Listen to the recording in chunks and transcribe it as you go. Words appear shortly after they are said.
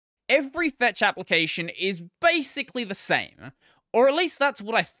every fetch application is basically the same. Or at least that's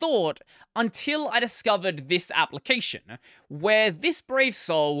what I thought, until I discovered this application, where this brave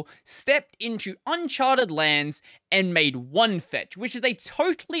soul stepped into uncharted lands and made Onefetch, which is a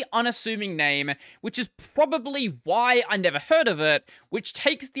totally unassuming name, which is probably why I never heard of it, which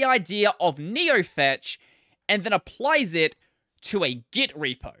takes the idea of Neofetch and then applies it to a Git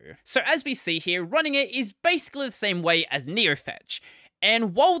repo. So as we see here, running it is basically the same way as Neofetch.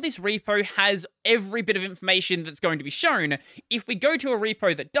 And while this repo has every bit of information that's going to be shown, if we go to a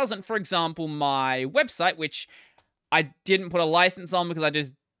repo that doesn't, for example, my website, which I didn't put a license on because I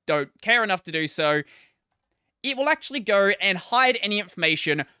just don't care enough to do so, it will actually go and hide any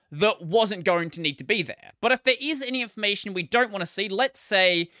information that wasn't going to need to be there. But if there is any information we don't want to see, let's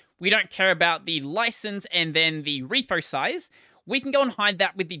say we don't care about the license and then the repo size, we can go and hide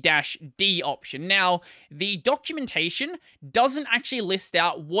that with the -D option. Now, the documentation doesn't actually list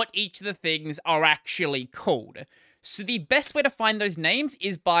out what each of the things are actually called. So the best way to find those names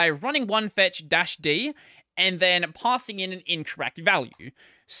is by running onefetch -D and then passing in an incorrect value.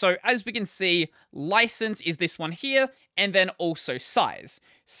 So as we can see, license is this one here, and then also size.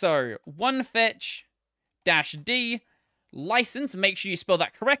 So onefetch -D, license, make sure you spell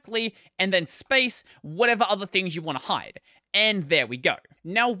that correctly, and then space, whatever other things you want to hide. And there we go.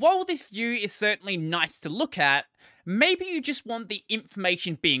 Now, while this view is certainly nice to look at, maybe you just want the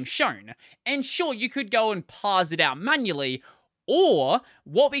information being shown. And sure, you could go and parse it out manually, or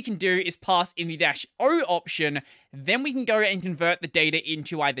what we can do is pass in the -O option, then we can go and convert the data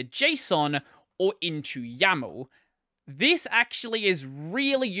into either JSON or into YAML. This actually is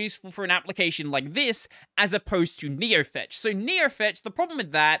really useful for an application like this, as opposed to Neofetch. So Neofetch, the problem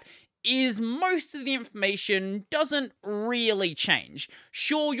with that is most of the information doesn't really change.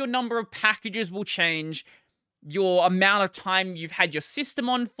 Sure, your number of packages will change, your amount of time you've had your system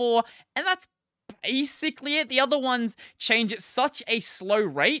on for, and that's basically it. The other ones change at such a slow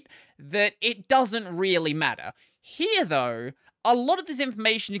rate that it doesn't really matter. Here, though, a lot of this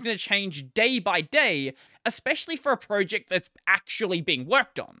information is going to change day by day, especially for a project that's actually being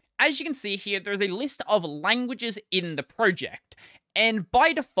worked on. As you can see here, there's a list of languages in the project, and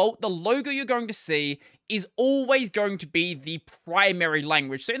by default, the logo you're going to see is always going to be the primary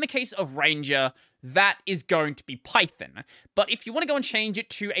language. So in the case of Ranger, that is going to be Python. But if you want to go and change it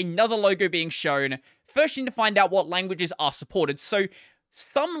to another logo being shown, first you need to find out what languages are supported. So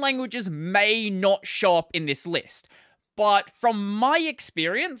some languages may not show up in this list, but from my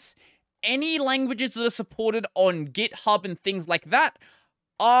experience, any languages that are supported on GitHub and things like that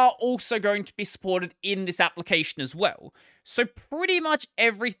are also going to be supported in this application as well. So pretty much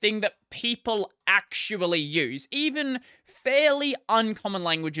everything that people actually use, even fairly uncommon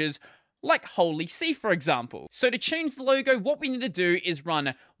languages like Holy C, for example. So to change the logo, what we need to do is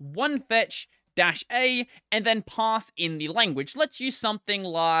run onefetch -A and then pass in the language. Let's use something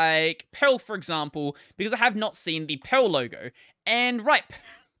like Perl, for example, because I have not seen the Perl logo. And right,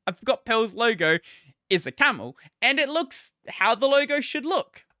 I forgot Perl's logo is a camel, and it looks how the logo should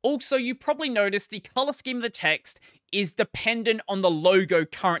look. Also, you probably noticed the color scheme of the text is dependent on the logo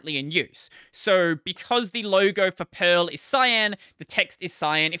currently in use. So because the logo for Perl is cyan, the text is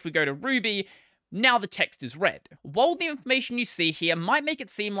cyan. If we go to Ruby, now the text is red. While the information you see here might make it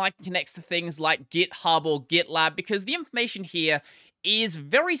seem like it connects to things like GitHub or GitLab, because the information here is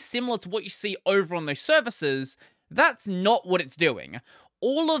very similar to what you see over on those services, that's not what it's doing.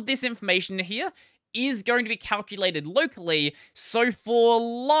 All of this information here is going to be calculated locally, so for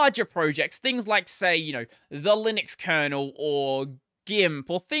larger projects, things like, say, you know, the Linux kernel or GIMP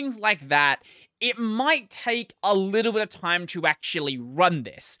or things like that, it might take a little bit of time to actually run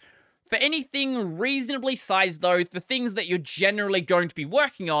this. For anything reasonably sized, though, the things that you're generally going to be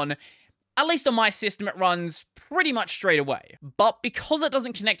working on, at least on my system, it runs pretty much straight away. But because it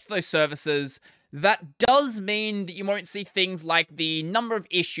doesn't connect to those services, that does mean that you won't see things like the number of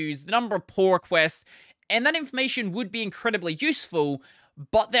issues, the number of pull requests, and that information would be incredibly useful,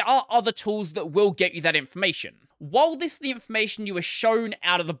 but there are other tools that will get you that information. While this is the information you are shown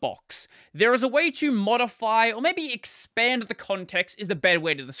out of the box, there is a way to modify or maybe expand the context is a better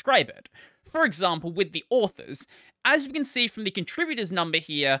way to describe it. For example, with the authors, as we can see from the contributors number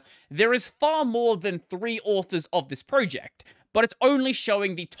here, there is far more than 3 authors of this project, but it's only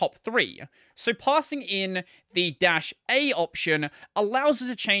showing the top 3. So passing in the -A option allows us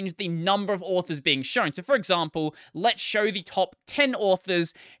to change the number of authors being shown. So for example, let's show the top 10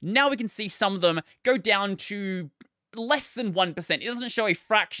 authors. Now we can see some of them go down to less than 1%. It doesn't show a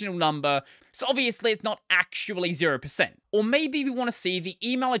fractional number, so obviously it's not actually 0%. Or maybe we want to see the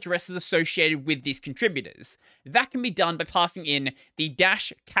email addresses associated with these contributors. That can be done by passing in the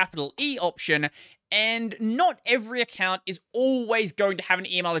 -E option, and not every account is always going to have an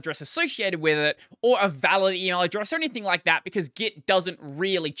email address associated with it, or a valid email address or anything like that, because Git doesn't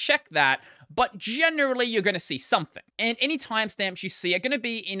really check that, but generally you're going to see something. And any timestamps you see are going to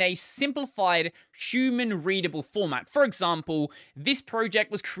be in a simplified, human-readable format. For example, this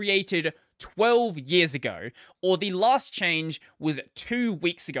project was created 12 years ago, or the last change was 2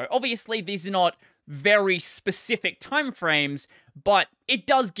 weeks ago. Obviously, these are not very specific timeframes, but it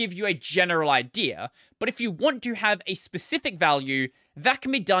does give you a general idea. But if you want to have a specific value, that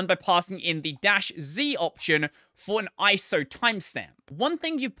can be done by passing in the -Z option for an ISO timestamp. One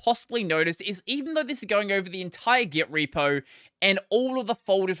thing you've possibly noticed is even though this is going over the entire Git repo and all of the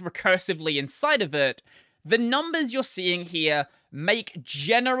folders recursively inside of it, the numbers you're seeing here make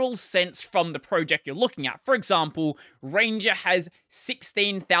general sense from the project you're looking at. For example, Ranger has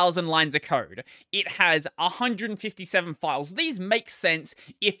 16,000 lines of code. It has 157 files. These make sense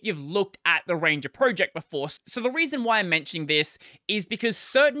if you've looked at the Ranger project before. So the reason why I'm mentioning this is because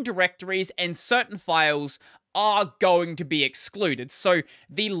certain directories and certain files are going to be excluded. So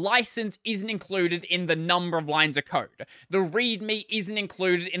the license isn't included in the number of lines of code. The README isn't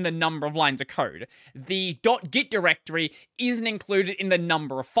included in the number of lines of code. The .git directory isn't included in the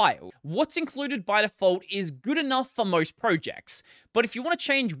number of files. What's included by default is good enough for most projects. But if you want to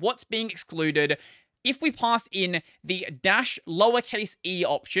change what's being excluded, if we pass in the -E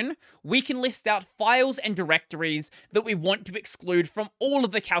option, we can list out files and directories that we want to exclude from all of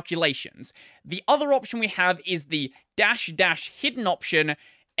the calculations. The other option we have is the --hidden option,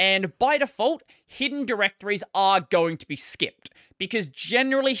 and by default, hidden directories are going to be skipped, because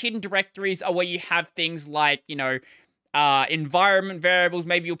generally hidden directories are where you have things like, environment variables.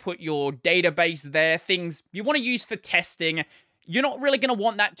 Maybe you'll put your database there, things you want to use for testing. You're not really going to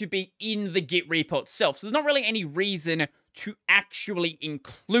want that to be in the Git repo itself, so there's not really any reason to actually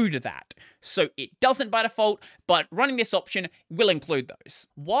include that. So it doesn't by default, but running this option will include those.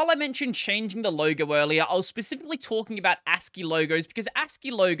 While I mentioned changing the logo earlier, I was specifically talking about ASCII logos, because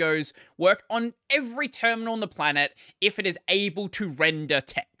ASCII logos work on every terminal on the planet if it is able to render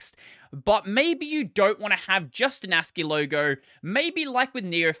text. But maybe you don't want to have just an ASCII logo. Maybe like with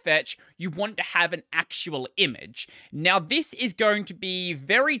Neofetch, you want to have an actual image. Now, this is going to be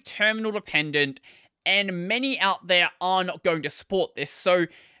very terminal dependent, and many out there are not going to support this. So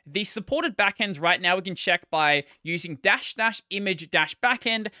the supported backends right now we can check by using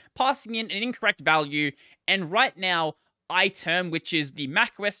 --image-backend, passing in an incorrect value, and right now iTerm, which is the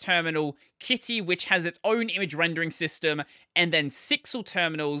macOS terminal, Kitty, which has its own image rendering system, and then Sixel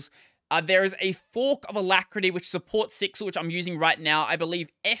terminals. There is a fork of Alacrity which supports Sixel, which I'm using right now. I believe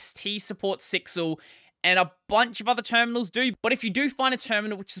ST supports Sixel, and a bunch of other terminals do. But if you do find a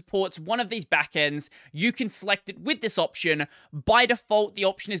terminal which supports one of these backends, you can select it with this option. By default, the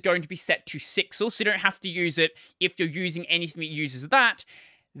option is going to be set to Sixel, so you don't have to use it if you're using anything that uses that.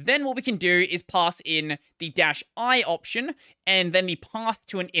 Then what we can do is pass in the -I option, and then the path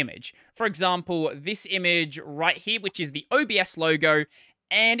to an image. For example, this image right here, which is the OBS logo,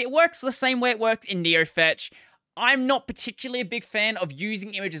 and it works the same way it worked in Neofetch. I'm not particularly a big fan of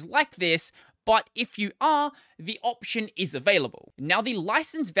using images like this, but if you are, the option is available. Now, the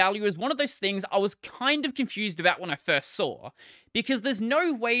license value is one of those things I was kind of confused about when I first saw, because there's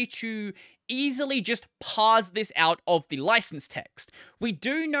no way to easily just parse this out of the license text. We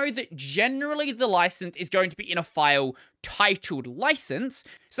do know that generally the license is going to be in a file titled license,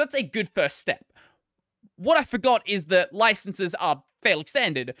 so that's a good first step. What I forgot is that licenses are fairly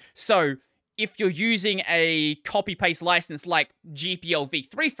standard, so if you're using a copy-paste license like GPL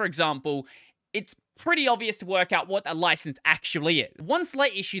v3, for example, it's pretty obvious to work out what a license actually is. One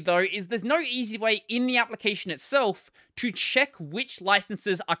slight issue, though, is there's no easy way in the application itself to check which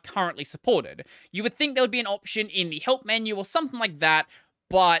licenses are currently supported. You would think there would be an option in the help menu or something like that,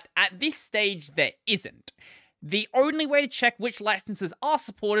 but at this stage, there isn't. The only way to check which licenses are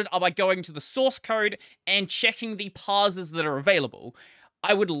supported are by going to the source code and checking the parsers that are available.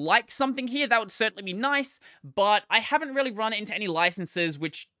 I would like something here, that would certainly be nice, but I haven't really run into any licenses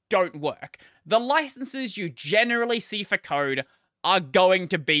which don't work. The licenses you generally see for code are going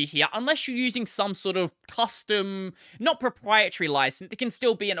to be here, unless you're using some sort of custom, not proprietary license. It can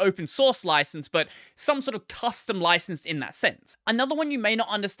still be an open source license, but some sort of custom license in that sense. Another one you may not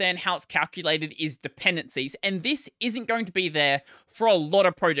understand how it's calculated is dependencies, and this isn't going to be there for a lot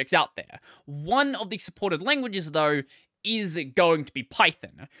of projects out there. One of the supported languages, though, is going to be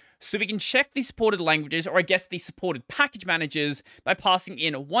Python. So we can check the supported languages, or I guess the supported package managers, by passing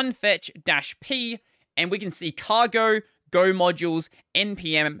in onefetch-p, and we can see cargo, go modules,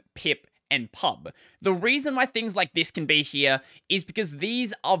 npm, pip, and pub. The reason why things like this can be here is because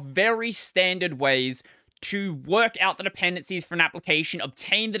these are very standard ways to work out the dependencies for an application,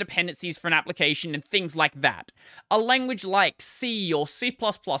 obtain the dependencies for an application, and things like that. A language like C or C++,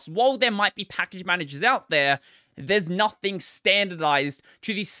 while there might be package managers out there, there's nothing standardized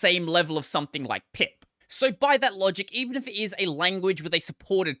to the same level of something like pip. So by that logic, even if it is a language with a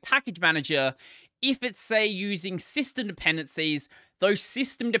supported package manager, if it's, say, using system dependencies, those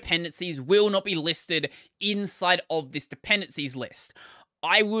system dependencies will not be listed inside of this dependencies list.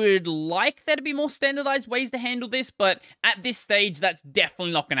 I would like there to be more standardized ways to handle this, but at this stage, that's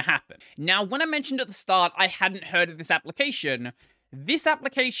definitely not going to happen. Now, when I mentioned at the start I hadn't heard of this application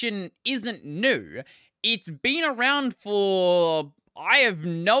isn't new. It's been around for, I have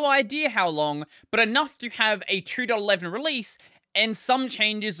no idea how long, but enough to have a 2.11 release and some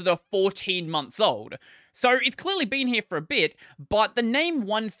changes that are 14 months old. So it's clearly been here for a bit, but the name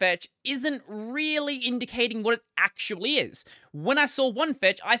Onefetch isn't really indicating what it actually is. When I saw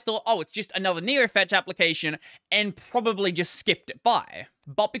Onefetch, I thought, oh, it's just another Neofetch application, and probably just skipped it by.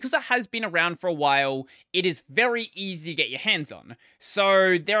 But because it has been around for a while, it is very easy to get your hands on.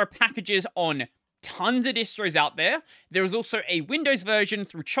 So there are packages on tons of distros out there. There is also a Windows version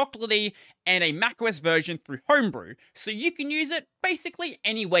through Chocolatey and a macOS version through Homebrew, so you can use it basically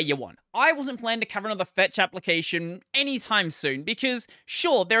any way you want. I wasn't planning to cover another fetch application anytime soon because,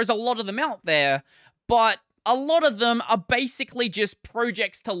 sure, there's a lot of them out there, but a lot of them are basically just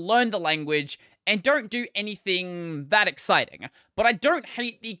projects to learn the language and don't do anything that exciting. But I don't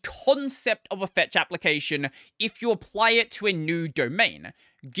hate the concept of a fetch application if you apply it to a new domain.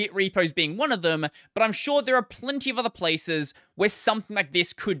 Git Repos being one of them, but I'm sure there are plenty of other places where something like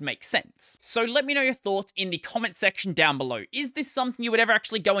this could make sense. So let me know your thoughts in the comment section down below. Is this something you would ever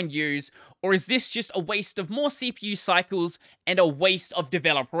actually go and use, or is this just a waste of more CPU cycles and a waste of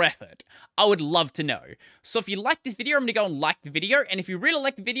developer effort? I would love to know. So if you like this video, I'm going to go and like the video, and if you really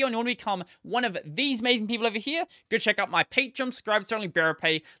like the video and you want to become one of these amazing people over here, go check out my Patreon, subscribe to only Bearer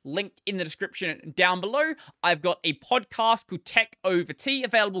Pay, linked in the description down below. I've got a podcast called Tech Over Tea,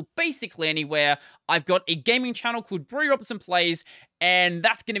 available basically anywhere. I've got a gaming channel called Robertson Plays, and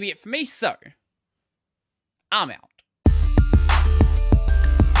that's going to be it for me, so I'm out.